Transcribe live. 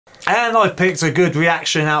And I've picked a good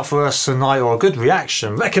reaction out for us tonight, or a good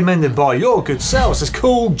reaction recommended by your good selves. It's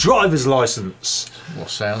called Driver's License. Well,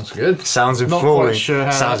 sounds good. Sounds enthralling. Not quite sure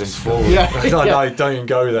how sounds enthralling. Yeah. No, don't even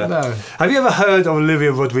go there. No. Have you ever heard of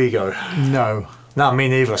Olivia Rodrigo? No. No, me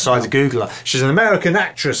neither, so I had to Google her. She's an American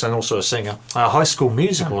actress and also a singer. High School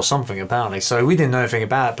Musical or something, apparently. So we didn't know anything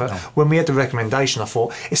about it, but when we had the recommendation, I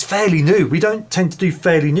thought, it's fairly new. We don't tend to do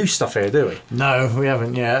fairly new stuff here, do we? No, we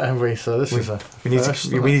haven't yet, have we? So this is a we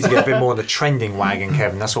need to get a bit more on the trending wagon,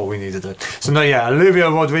 Kevin. That's what we need to do. So no, yeah,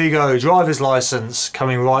 Olivia Rodrigo, Driver's License,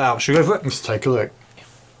 coming right up. Should we go for it? Let's take a look.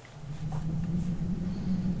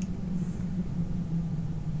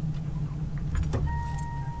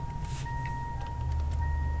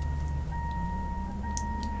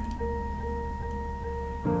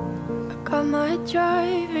 Got my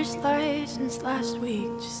driver's license last week,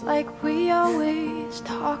 just like we always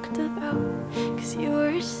talked about. Cause you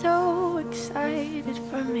were so excited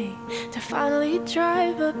for me to finally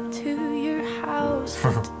drive up to your house.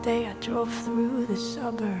 But today I drove through the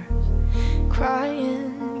suburbs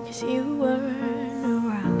crying cause you weren't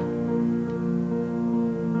around.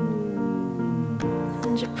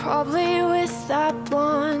 And you're probably with that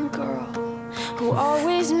blonde girl who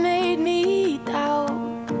always made me doubt.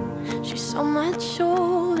 She's so much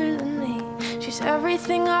older than me. She's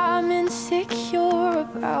everything I'm insecure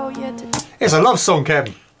about. It's a love song,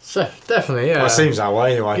 Kevin. So, definitely, yeah. Well, it seems that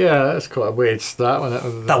way anyway. Yeah, that's quite a weird start. When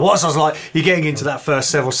I was like, you're getting into that first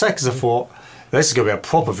several seconds, I thought, this is going to be a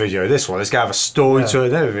proper video, this one. It's going to have a story to it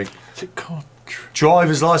and everything. Is it called?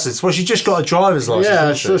 Driver's license. Well, she just got a driver's license.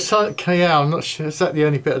 Yeah, so it's like, yeah, I'm not sure. Is that the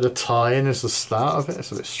only bit of the tie-in? Is the start of it? It's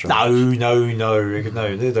a bit strange. No.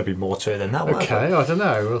 There'll be more to it than that. Okay, I don't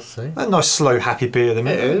know. We'll see. A nice, slow, happy beat at the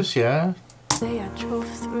minute. It is, yeah. Say I drove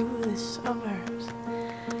through the suburbs,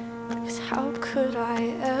 'cause how could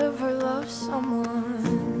I ever love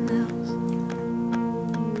someone else?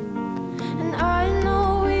 And I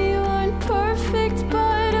know we weren't perfect,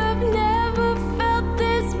 but I've never felt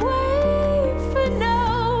this way for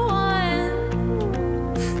no one.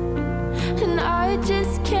 And I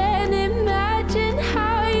just can't imagine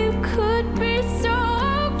how you could be so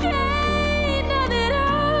okay now that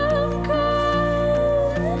I'm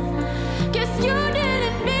gone. Guess you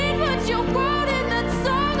didn't mean what you wrote in that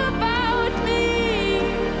song about me.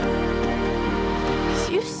 'Cause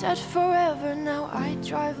you said forever, now I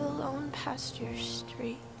drive alone past your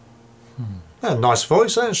street. Yeah, nice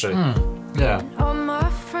voice, isn't she? Yeah. All my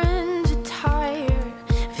friends are tired,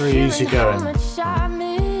 Very easy going. how much I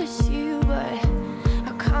miss you, but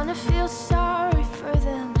I kinda feel sorry for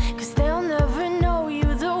them, 'cause they'll never know you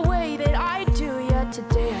the way that I do. Yet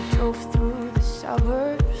today I drove through the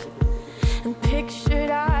suburbs and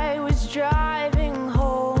pictured I was driving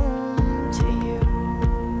home to you.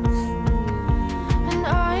 And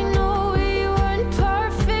I know we weren't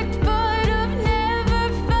perfect, but I've never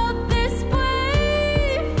felt this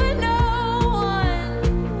way for no one.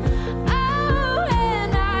 Oh,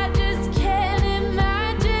 and I just can't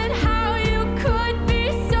imagine how you could be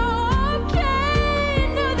so okay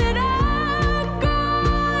now that I'm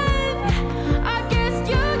gone. I guess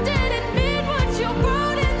you didn't mean what you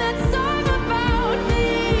wrote in that song about me.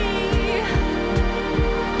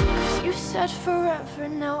 'Cause you said forever,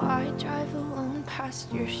 now I drive alone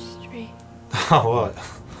past your street. Oh, what?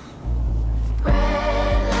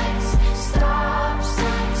 Red lights, stop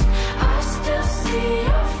signs, I still see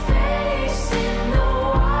your face in the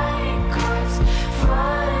white cars,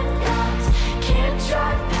 front yards. Can't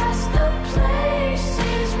drive past the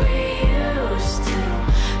places we used to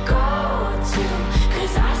go to,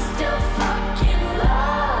 'cause I still fucking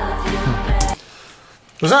love you, babe.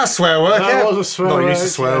 Was that a swear word? That was a swear Not word, used to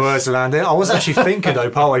swear yes. words around it. I was actually thinking though,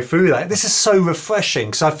 partway through that, this is so refreshing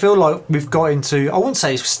because I feel like we've got into, I wouldn't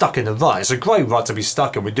say it's stuck in the rut. It's a great rut to be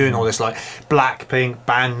stuck in. We're doing all this like Blackpink,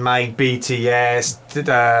 Bandmate, BTS.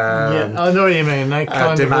 Yeah, I know what you mean. They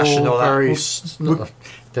kind of Dimash and all all that. very,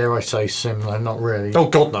 dare I say, similar. Not really. Oh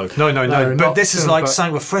God, no. But not this is similar, like but-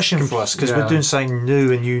 something refreshing for us because Yeah. we're doing something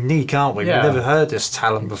new and unique, aren't we? Yeah. We've never heard this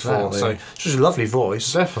talent before. Exactly. So it's just a lovely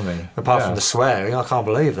voice. Definitely. Apart yeah. from the swearing, I can't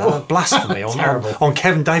believe that. Blasphemy on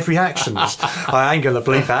Kevin Dave reactions. I ain't going to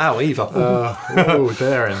bleep that out either. Oh,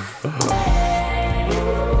 daring.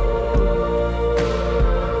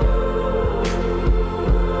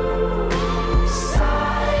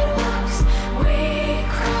 Sidewalks we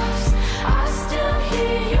crossed, I still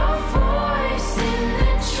hear your voice in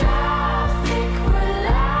the traffic. We're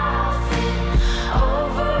laughing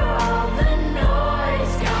over all the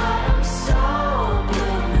noise. God, I'm so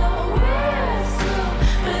blue, no we're through,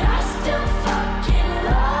 but I still fucking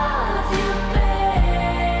love you,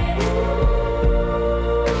 babe.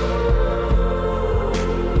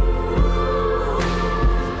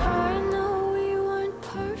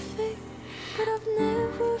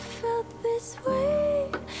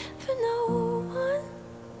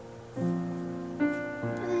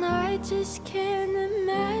 just can't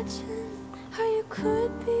imagine how you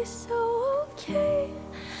could be so okay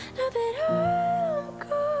now that I'm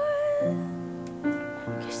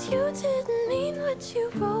gone. 'Cause you didn't mean what you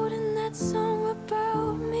wrote in that song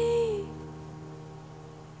about me.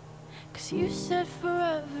 'Cause you said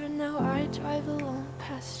forever, now I drive alone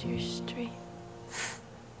past your street.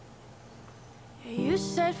 Yeah, you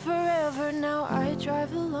said forever, now I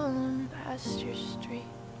drive alone past your street.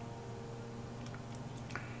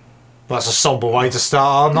 Well, that's a somber way to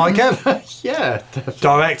start our night, Kev. Yeah, definitely.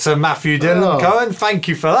 Director Matthew Dillon Cohen, thank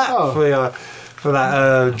you for that, for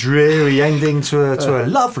that dreary ending to a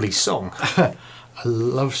lovely song. A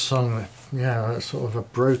love song that, yeah, sort of a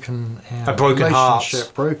broken broken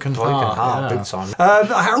heart, broken heart, yeah. big time.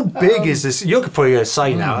 How big is this? You could probably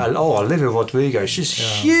say now, Olivia Rodrigo, she's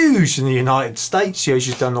huge in the United States. You know,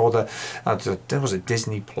 she's done all the, was it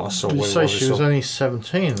Disney Plus or Did you what say was she was only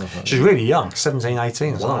 17 or something? She's really young, 17,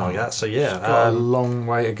 18 or something like that. So yeah, she's got a long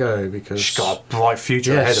way to go because she's got a bright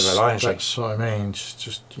future ahead of her, hasn't she? That's what I mean. She's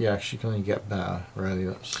just she can only get better. Really,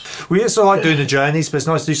 We just like doing the journeys, but it's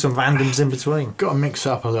nice to do some randoms in between. Got to mix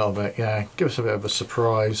up a little bit, yeah. Give us a bit of a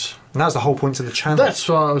surprise. And that's the whole point of the channel. That's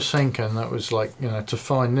what I was thinking. That was like, you know, to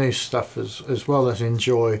find new stuff as well as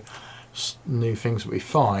enjoy new things that we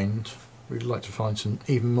find. We'd like to find some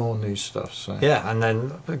even more new stuff. So yeah, and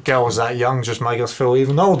then girls that young just make us feel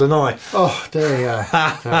even older, don't they? Oh, there you go.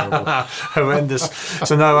 Horrendous.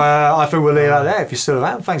 So no, I think we'll leave that there. If you're still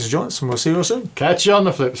around, thanks for joining us, and we'll see you all soon. Catch you on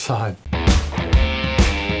the flip side.